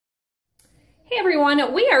Hey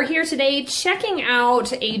everyone, we are here today checking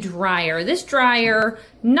out a dryer. This dryer,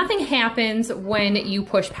 nothing happens when you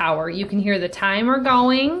push power. You can hear the timer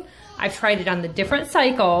going. I've tried it on the different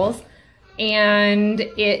cycles and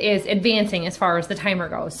it is advancing as far as the timer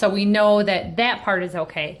goes. So we know that that part is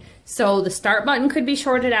okay. So the start button could be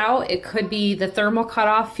shorted out. It could be the thermal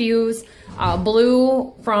cutoff fuse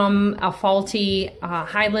blew from a faulty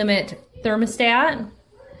high limit thermostat.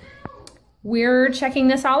 We're checking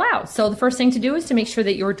this all out. So the first thing to do is to make sure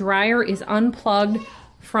that your dryer is unplugged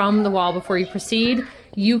from the wall before you proceed.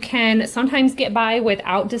 You can sometimes get by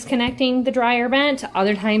without disconnecting the dryer vent.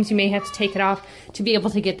 Other times you may have to take it off to be able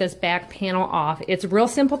to get this back panel off. It's real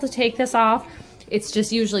simple to take this off. It's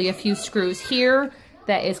just usually a few screws here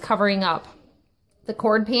that is covering up the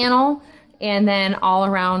cord panel and then all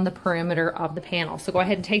around the perimeter of the panel. So go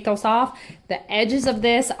ahead and take those off. The edges of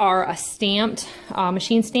this are a stamped,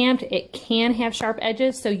 machine stamped. It can have sharp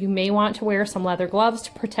edges, so you may want to wear some leather gloves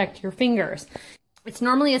to protect your fingers. It's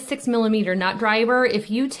normally a 6mm nut driver. If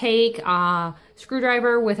you take a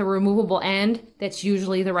screwdriver with a removable end, that's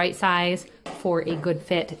usually the right size for a good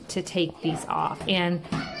fit to take these off. And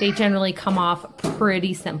they generally come off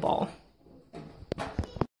pretty simple.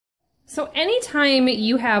 So anytime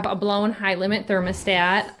you have a blown high limit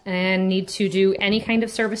thermostat and need to do any kind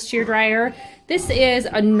of service to your dryer, this is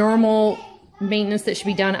a normal maintenance that should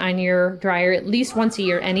be done on your dryer at least once a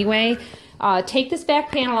year anyway. Take this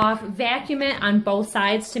back panel off, vacuum it on both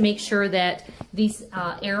sides to make sure that these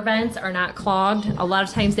air vents are not clogged. A lot of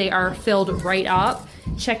times they are filled right up.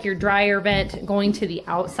 Check your dryer vent going to the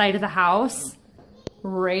outside of the house,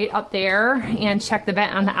 right up there, and check the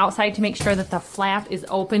vent on the outside to make sure that the flap is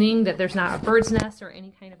opening, that there's not a bird's nest or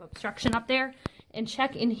any kind of obstruction up there. And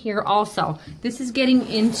check in here also. This is getting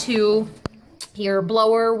into your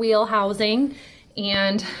blower wheel housing,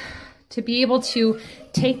 and to be able to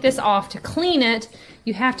take this off to clean it,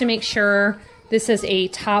 you have to make sure this is a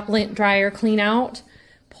top lint dryer clean out.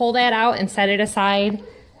 Pull that out and set it aside.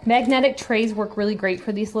 Magnetic trays work really great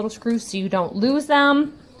for these little screws so you don't lose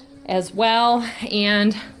them as well.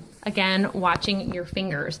 And again, watching your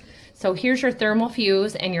fingers. So here's your thermal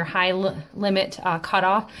fuse and your high limit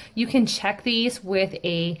cutoff. You can check these with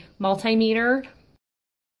a multimeter.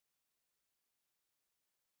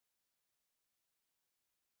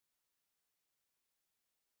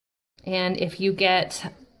 And if you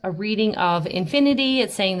get a reading of infinity,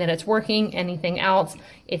 it's saying that it's working. Anything else,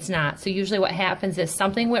 it's not. So usually what happens is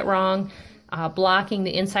something went wrong, blocking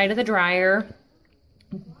the inside of the dryer.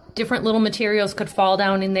 Different little materials could fall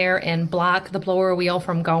down in there and block the blower wheel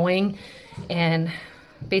from going and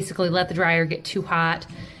basically let the dryer get too hot.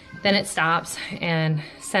 Then it stops and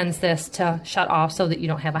sends this to shut off so that you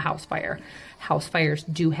don't have a house fire. House fires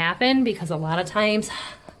do happen because a lot of times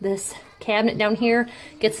this cabinet down here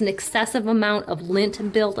gets an excessive amount of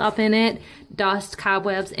lint built up in it, dust,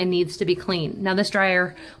 cobwebs, and needs to be cleaned. Now this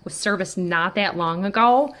dryer was serviced not that long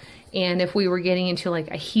ago, and if we were getting into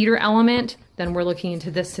like a heater element, then we're looking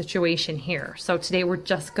into this situation here. So today we're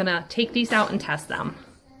just gonna take these out and test them.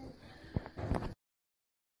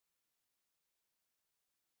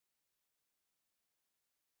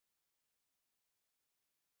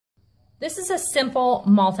 This is a simple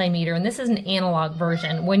multimeter, and this is an analog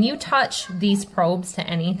version. When you touch these probes to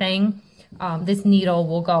anything, this needle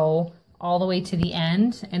will go all the way to the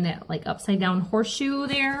end, and that like upside down horseshoe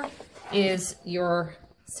there is your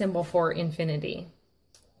symbol for infinity.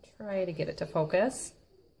 Try to get it to focus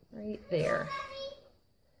right there.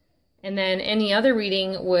 And then any other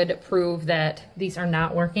reading would prove that these are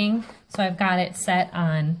not working. So I've got it set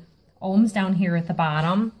on ohms down here at the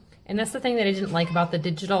bottom. And that's the thing that I didn't like about the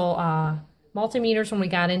digital multimeters when we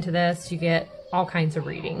got into this. You get all kinds of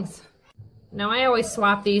readings. Now I always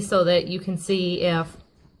swap these so that you can see if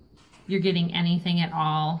you're getting anything at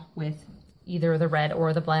all with either the red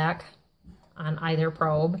or the black on either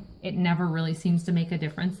probe. It never really seems to make a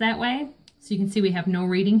difference that way. So you can see we have no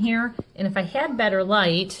reading here. And if I had better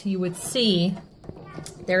light, you would see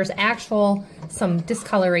there's some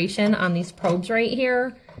discoloration on these probes right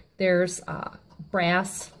here. There's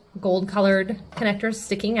brass gold colored connectors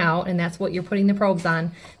sticking out, and that's what you're putting the probes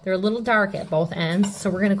on. They're a little dark at both ends, so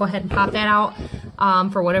we're gonna go ahead and pop that out.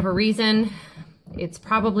 For whatever reason, it's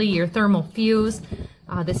probably your thermal fuse.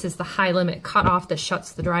 This is the high limit cutoff that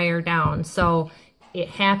shuts the dryer down. So it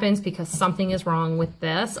happens because something is wrong with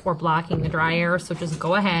this or blocking the dryer. So just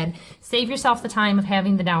go ahead, save yourself the time of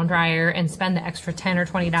having the down dryer and spend the extra $10 or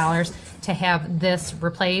 $20 to have this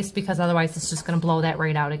replaced, because otherwise it's just gonna blow that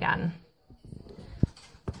right out again.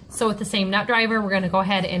 So with the same nut driver, we're gonna go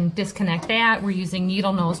ahead and disconnect that. We're using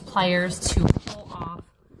needle nose pliers to pull off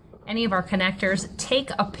any of our connectors, take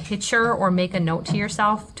a picture or make a note to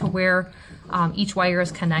yourself to where each wire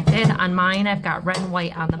is connected. On mine, I've got red and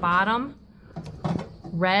white on the bottom,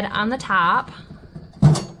 red on the top,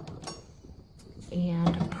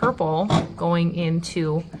 and purple going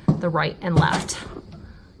into the right and left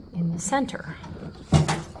in the center.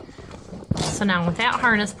 So now with that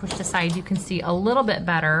harness pushed aside, you can see a little bit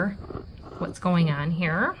better what's going on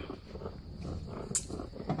here.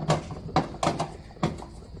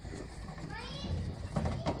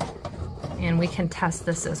 And we can test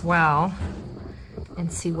this as well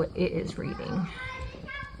and see what it is reading.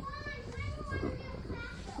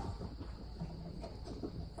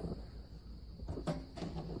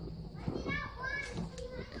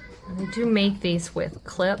 They do make these with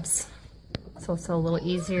clips, so it's a little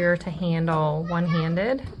easier to handle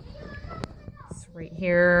one-handed. So right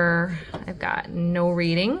here, I've got no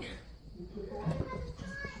reading.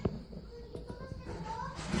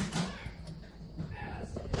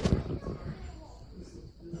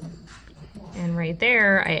 And right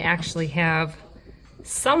there, I actually have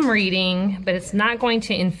some reading, but it's not going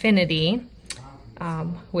to infinity,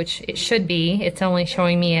 which it should be. It's only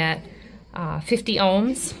showing me at 50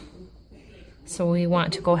 ohms. So we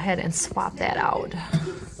want to go ahead and swap that out.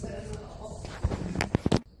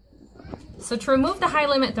 So to remove the high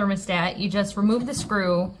limit thermostat, you just remove the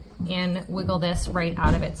screw and wiggle this right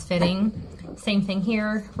out of its fitting. Same thing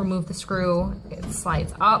here, remove the screw, it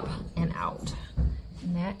slides up and out.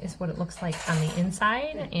 And that is what it looks like on the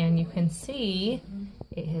inside. And you can see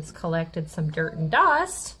it has collected some dirt and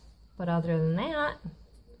dust, but other than that,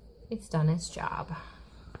 it's done its job.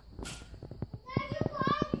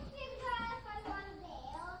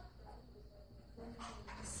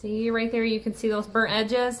 See right there, you can see those burnt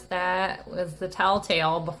edges? That was the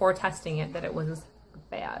telltale before testing it that it was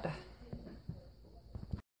bad.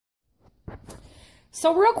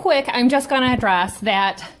 So real quick, I'm just gonna address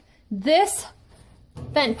that this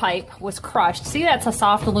vent pipe was crushed. See, that's a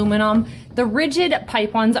soft aluminum. The rigid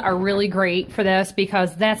pipe ones are really great for this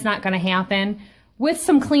because that's not gonna happen. With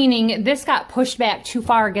some cleaning, this got pushed back too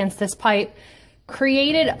far against this pipe,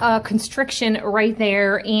 created a constriction right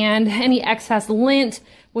there, and any excess lint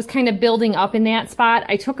was kind of building up in that spot.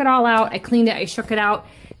 I took it all out, I cleaned it, I shook it out.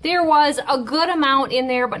 There was a good amount in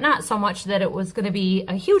there, but not so much that it was gonna be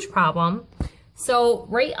a huge problem. So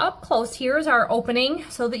right up close, here's our opening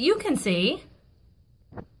so that you can see.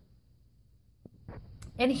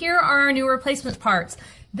 And here are our new replacement parts.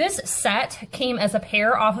 This set came as a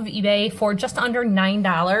pair off of eBay for just under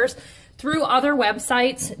 $9. Through other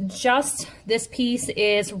websites, just this piece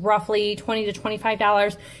is roughly $20 to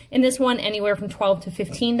 $25, and this one anywhere from $12 to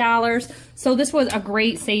 $15. So this was a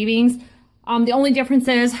great savings. The only difference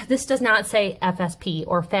is this does not say FSP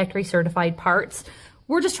or factory certified parts.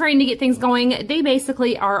 We're just trying to get things going. They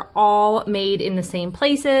basically are all made in the same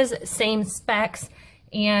places, same specs,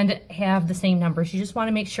 and have the same numbers. You just want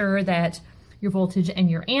to make sure that your voltage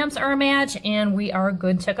and your amps are a match, and we are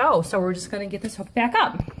good to go. So we're just going to get this hooked back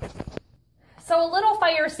up. So a little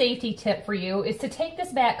fire safety tip for you is to take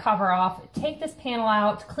this back cover off, take this panel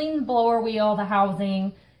out, clean the blower wheel, the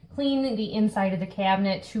housing, clean the inside of the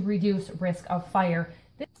cabinet to reduce risk of fire.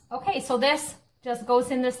 Okay, so this just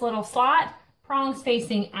goes in this little slot, prongs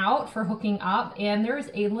facing out for hooking up, and there's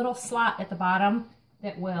a little slot at the bottom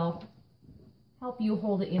that will help you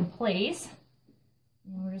hold it in place.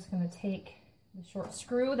 And we're just going to take the short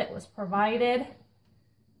screw that was provided,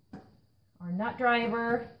 our nut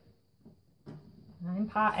driver.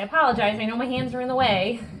 I apologize, I know my hands are in the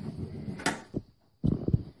way.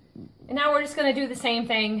 And now we're just going to do the same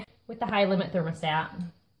thing with the high limit thermostat.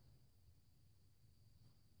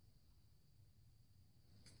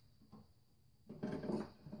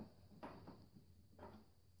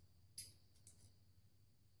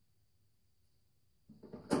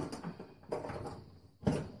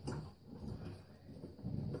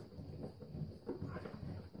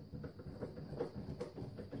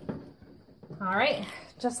 All right,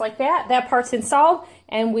 just like that, that part's installed,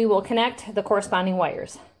 and we will connect the corresponding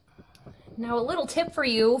wires. Now a little tip for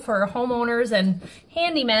you for homeowners and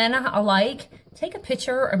handymen alike, take a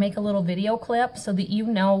picture or make a little video clip so that you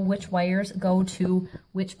know which wires go to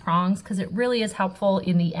which prongs, because it really is helpful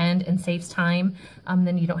in the end and saves time.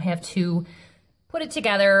 Then you don't have to put it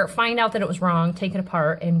together, find out that it was wrong, take it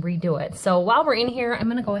apart, and redo it. So while we're in here, I'm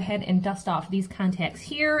gonna go ahead and dust off these contacts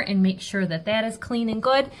here and make sure that that is clean and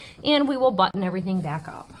good, and we will button everything back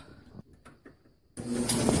up.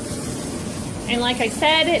 And like I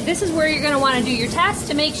said, this is where you're gonna wanna do your test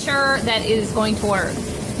to make sure that it is going to work.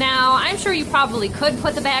 Now, I'm sure you probably could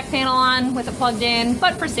put the back panel on with it plugged in,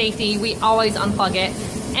 but for safety, we always unplug it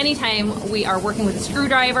anytime we are working with a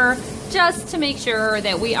screwdriver. just to make sure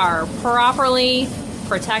that we are properly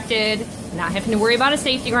protected, not having to worry about a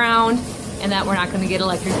safety ground, and that we're not going to get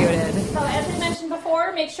electrocuted. So as I mentioned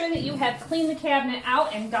before, make sure that you have cleaned the cabinet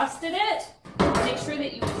out and dusted it. Make sure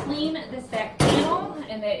that you clean this back panel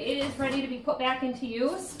and that it is ready to be put back into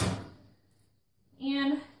use.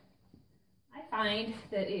 And I find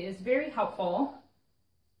that it is very helpful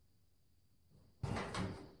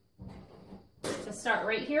to start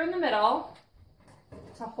right here in the middle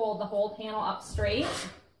to hold the whole panel up straight.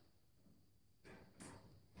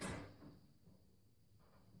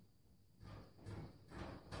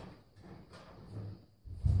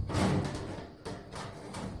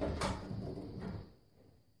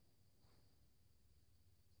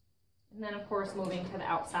 And then, of course, moving to the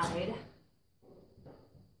outside.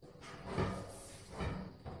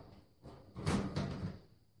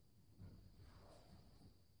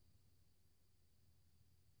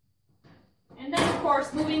 And then, of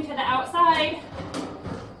course, moving to the outside,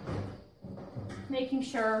 making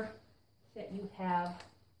sure that you have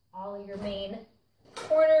all of your main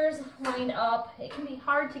corners lined up. It can be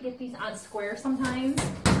hard to get these on square sometimes.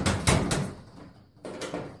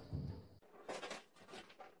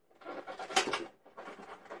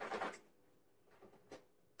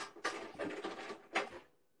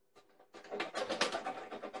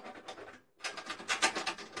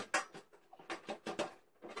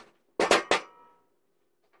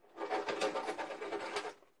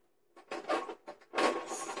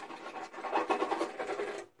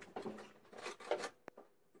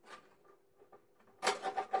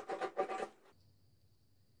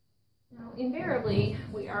 Invariably,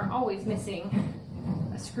 we are always missing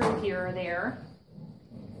a screw here or there.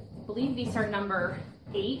 I believe these are number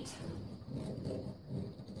 8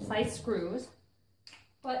 size screws,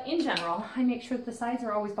 but in general, I make sure that the sides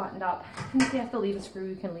are always buttoned up, and if you have to leave a screw,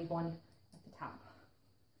 you can leave one at the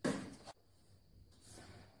top.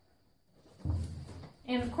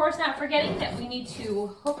 And of course, not forgetting that we need to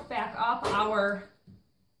hook back up our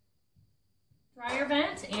dryer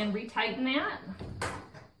vent and retighten that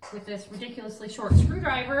with this ridiculously short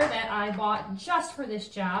screwdriver that I bought just for this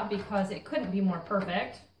job because it couldn't be more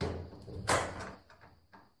perfect.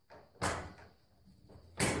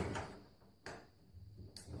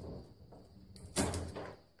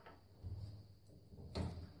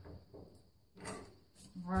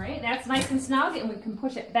 All right, that's nice and snug, and we can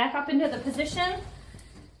push it back up into the position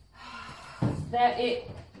that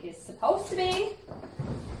it is supposed to be.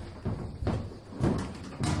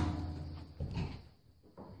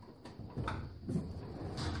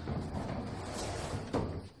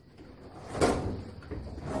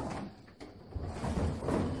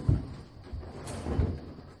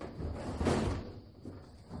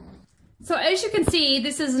 So as you can see,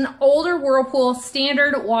 this is an older Whirlpool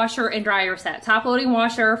standard washer and dryer set. Top loading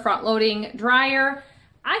washer, front loading dryer.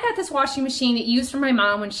 I got this washing machine used for my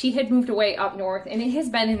mom when she had moved away up north, and it has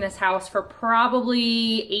been in this house for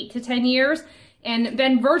probably 8 to 10 years and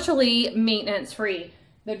been virtually maintenance free.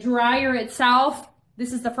 The dryer itself,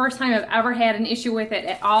 this is the first time I've ever had an issue with it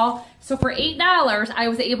at all. So for $8, I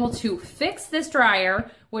was able to fix this dryer,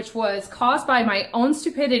 which was caused by my own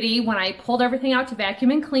stupidity when I pulled everything out to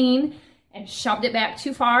vacuum and clean and shoved it back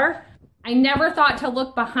too far. I never thought to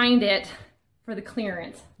look behind it for the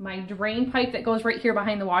clearance. My drain pipe that goes right here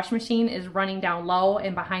behind the washing machine is running down low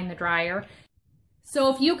and behind the dryer.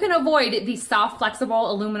 So if you can avoid these soft, flexible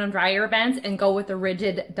aluminum dryer vents and go with the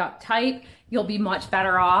rigid duct type, you'll be much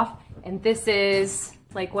better off. And this is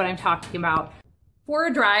like what I'm talking about. For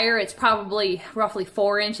a dryer, it's probably roughly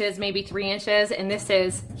 4 inches, maybe 3 inches. And this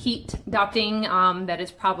is heat ducting that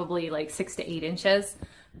is probably like 6 to 8 inches.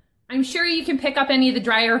 I'm sure you can pick up any of the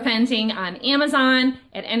dryer venting on Amazon,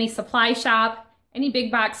 at any supply shop, any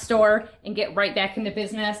big box store, and get right back into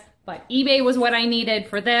business. But eBay was what I needed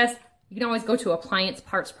for this. You can always go to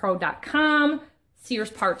appliancepartspro.com,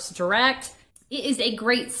 Sears Parts Direct. It is a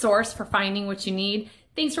great source for finding what you need.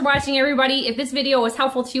 Thanks for watching, everybody. If this video was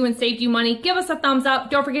helpful to you and saved you money, give us a thumbs up.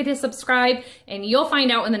 Don't forget to subscribe, and you'll find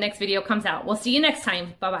out when the next video comes out. We'll see you next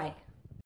time. Bye-bye.